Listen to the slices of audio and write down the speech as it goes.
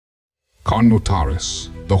Carnotaurus,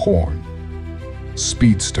 the horn,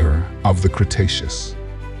 Speedster of the Cretaceous.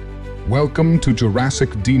 Welcome to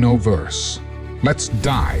Jurassic Dino Verse. Let's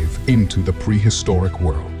dive into the prehistoric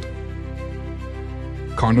world.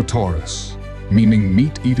 Carnotaurus, meaning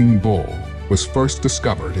meat-eating bull, was first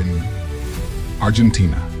discovered in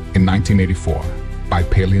Argentina in 1984 by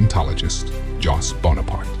paleontologist José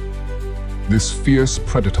Bonaparte. This fierce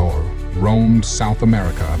predator roamed South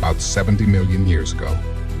America about 70 million years ago,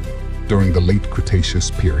 during the Late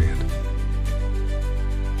Cretaceous period.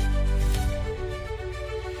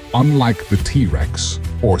 Unlike the T-Rex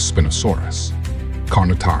or Spinosaurus,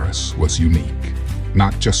 Carnotaurus was unique,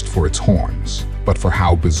 not just for its horns, but for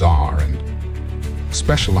how bizarre and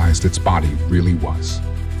specialized its body really was.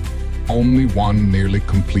 Only one nearly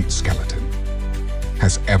complete skeleton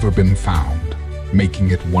has ever been found,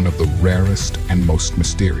 making it one of the rarest and most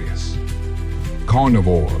mysterious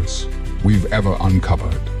carnivores we've ever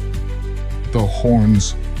uncovered. The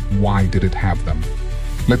horns, why did it have them?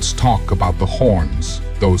 Let's talk about the horns,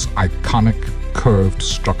 those iconic curved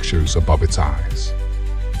structures above its eyes.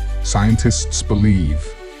 Scientists believe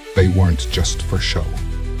they weren't just for show.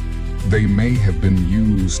 They may have been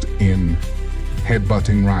used in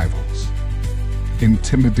headbutting rivals,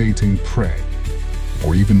 intimidating prey,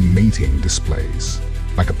 or even mating displays,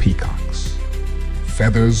 like a peacock's.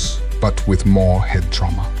 Feathers, but with more head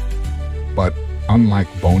trauma. But unlike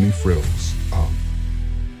bony frills,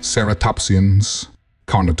 ceratopsians,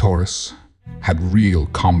 Carnotaurus had real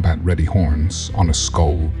combat-ready horns on a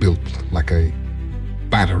skull built like a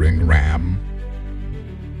battering ram.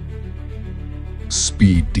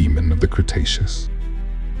 Speed demon of the Cretaceous.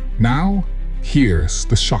 Now, here's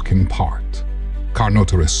the shocking part.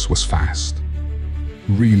 Carnotaurus was fast.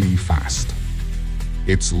 Really fast.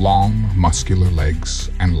 Its long, muscular legs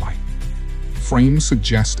and light frame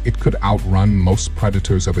suggest it could outrun most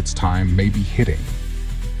predators of its time, maybe hitting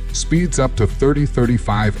speeds up to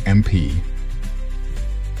 30-35 mph.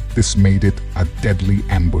 This made it a deadly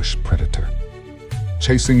ambush predator,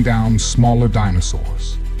 chasing down smaller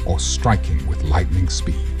dinosaurs or striking with lightning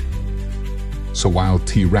speed. So while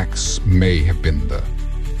T-Rex may have been the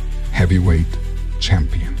heavyweight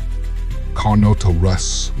champion,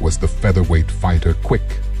 Carnotaurus was the featherweight fighter,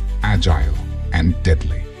 quick, agile, and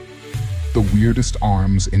deadly. The weirdest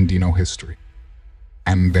arms in dino history.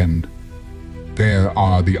 And then there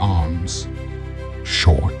are the arms.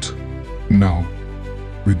 Short. No,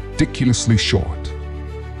 ridiculously short.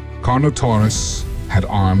 Carnotaurus had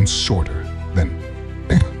arms shorter than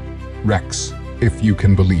Rex, if you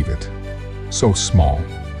can believe it. So small.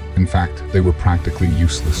 In fact, they were practically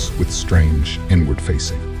useless with strange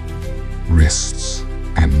inward-facing wrists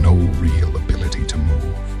and no real ability to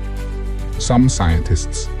move. Some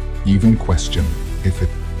scientists even question if it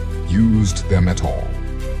used them at all.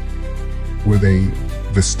 Were they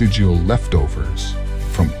vestigial leftovers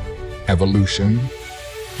from evolution?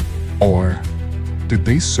 Or did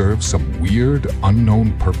they serve some weird,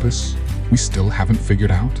 unknown purpose we still haven't figured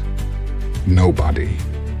out? Nobody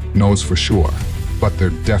knows for sure, but they're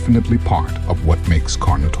definitely part of what makes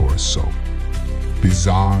Carnotaurus so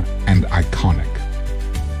bizarre and iconic.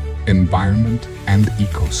 Environment and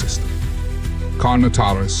ecosystem.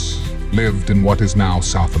 Carnotaurus lived in what is now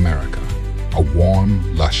South America, a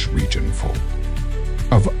warm, lush region full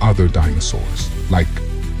of other dinosaurs like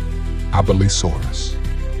Abelisaurus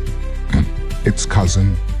and its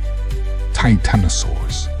cousin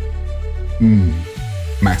Titanosaurus,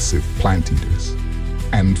 massive plant eaters,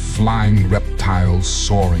 and flying reptiles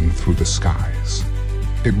soaring through the skies.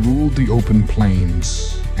 It ruled the open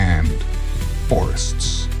plains and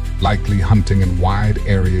forests, likely hunting in wide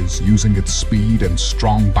areas, using its speed and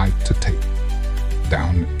strong bite to take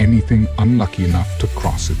down anything unlucky enough to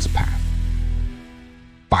cross its path.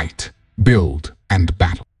 Bite, build, and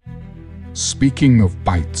battle. Speaking of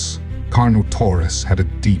bites, Carnotaurus had a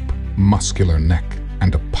deep, muscular neck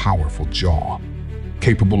and a powerful jaw,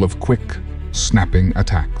 capable of quick, snapping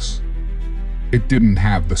attacks. It didn't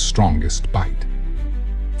have the strongest bite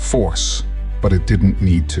force, but it didn't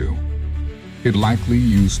need to. It likely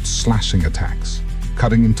used slashing attacks,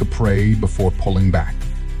 cutting into prey before pulling back.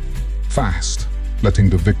 Fast, letting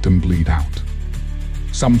the victim bleed out.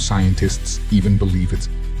 Some scientists even believe its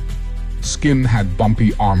skin had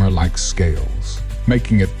bumpy armor-like scales,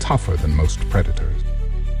 making it tougher than most predators.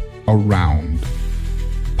 Around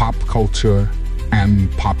pop culture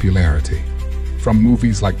and popularity, from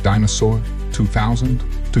movies like Dinosaur 2000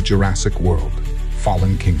 to Jurassic World,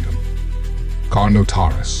 Fallen Kingdom,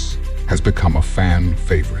 Carnotaurus has become a fan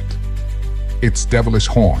favorite. Its devilish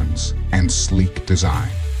horns and sleek design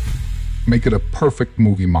make it a perfect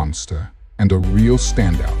movie monster and a real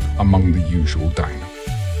standout among the usual dino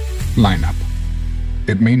lineup.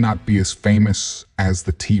 It may not be as famous as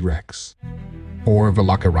the T-Rex or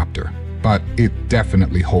Velociraptor, but it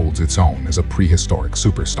definitely holds its own as a prehistoric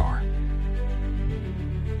superstar.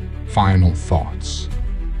 Final thoughts.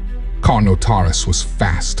 Carnotaurus was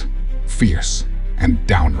fast, fierce, and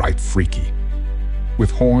downright freaky. With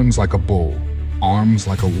horns like a bull, arms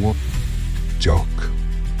like a wolf, joke,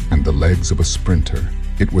 and the legs of a sprinter,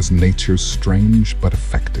 it was nature's strange but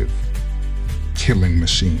effective killing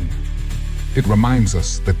machine. It reminds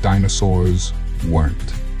us that dinosaurs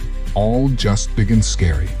weren't all just big and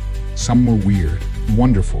scary. Some were weird,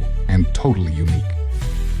 wonderful, and totally unique.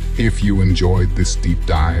 If you enjoyed this deep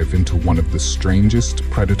dive into one of the strangest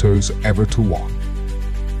predators ever to walk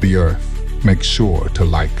the Earth, make sure to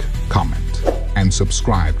like, comment, and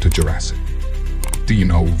subscribe to Jurassic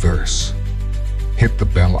Dino Verse. Hit the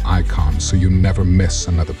bell icon so you never miss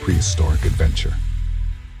another prehistoric adventure.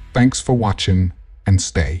 Thanks for watching, and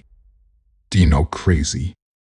stay Dino crazy.